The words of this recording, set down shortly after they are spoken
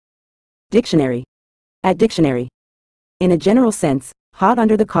Dictionary. At dictionary. In a general sense, hot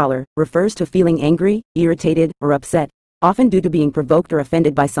under the collar refers to feeling angry, irritated, or upset, often due to being provoked or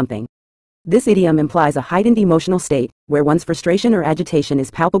offended by something. This idiom implies a heightened emotional state, where one's frustration or agitation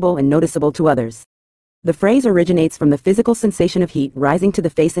is palpable and noticeable to others. The phrase originates from the physical sensation of heat rising to the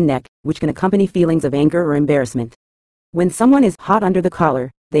face and neck, which can accompany feelings of anger or embarrassment. When someone is hot under the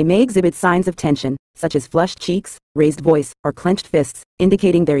collar, they may exhibit signs of tension, such as flushed cheeks, raised voice, or clenched fists,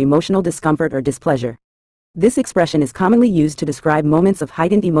 indicating their emotional discomfort or displeasure. This expression is commonly used to describe moments of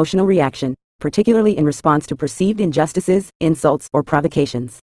heightened emotional reaction, particularly in response to perceived injustices, insults, or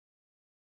provocations.